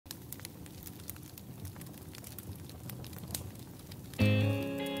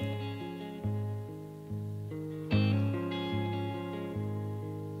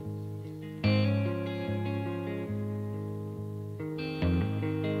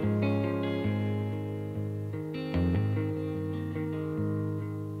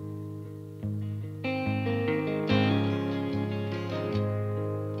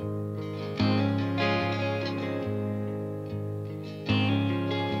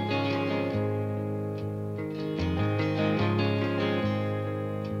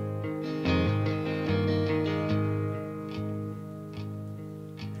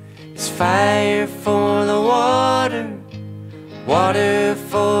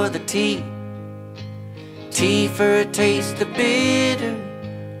for the tea, tea for a taste of bitter.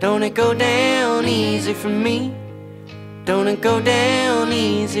 Don't it go down easy for me? Don't it go down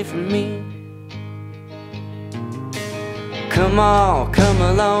easy for me? Come on, come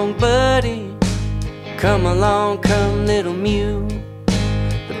along, buddy. Come along, come little mule.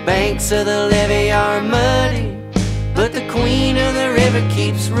 The banks of the levee are muddy, but the queen of the river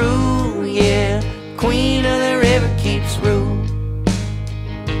keeps rule. Yeah, queen of the river keeps rule.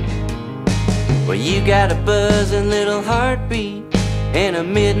 Well, you got a buzzing little heartbeat and a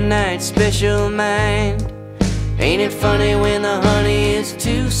midnight special mind. Ain't it funny when the honey is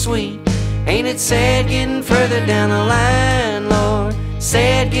too sweet? Ain't it sad getting further down the line, Lord?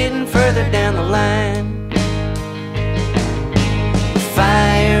 Sad getting further down the line.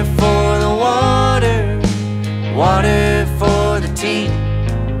 Fire for the water, water for the tea,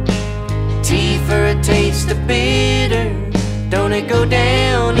 tea for a taste of bitter. Don't it go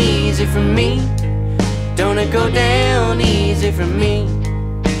down easy for me? Don't it go down easy for me?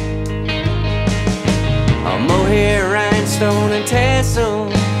 A mohair, rhinestone and tassel,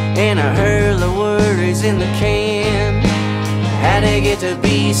 and a hurl of worries in the can. How'd it get to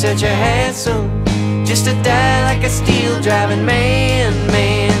be such a hassle? Just to die like a steel driving man,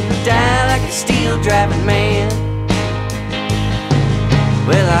 man. Die like a steel driving man.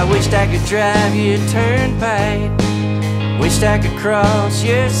 Well, I wished I could drive your turnpike, wished I could cross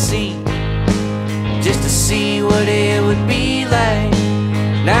your seat, just to see what it would be like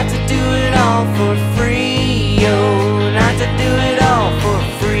not to do it all for free, oh, not to do it all for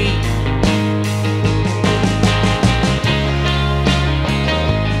free.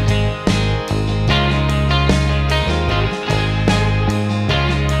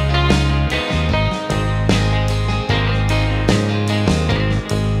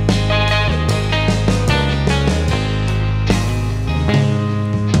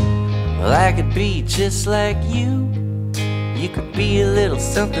 Well, I could be just like you. You could be a little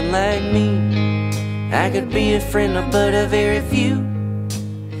something like me. I could be a friend, but a very few.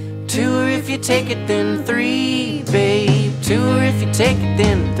 Two, or if you take it, then three, babe. Two, or if you take it,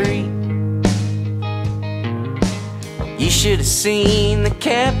 then three. You should have seen the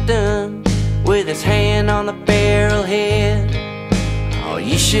captain with his hand on the barrel head. Oh,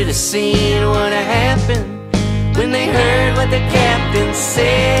 you should have seen what happened when they heard what the captain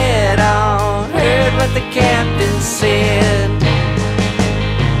said. Oh, heard what the captain said.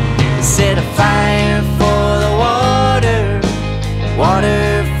 He said a fire for the water,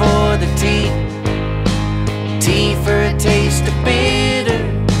 water for the tea, tea for a taste of bitter.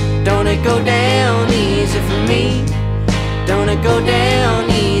 Don't it go down easy for me? Don't it go down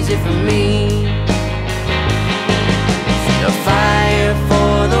easy for me? A fire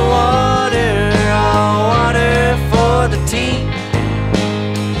for the water, oh, water for the tea,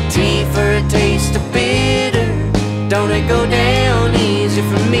 tea for a taste of bitter. Don't it go down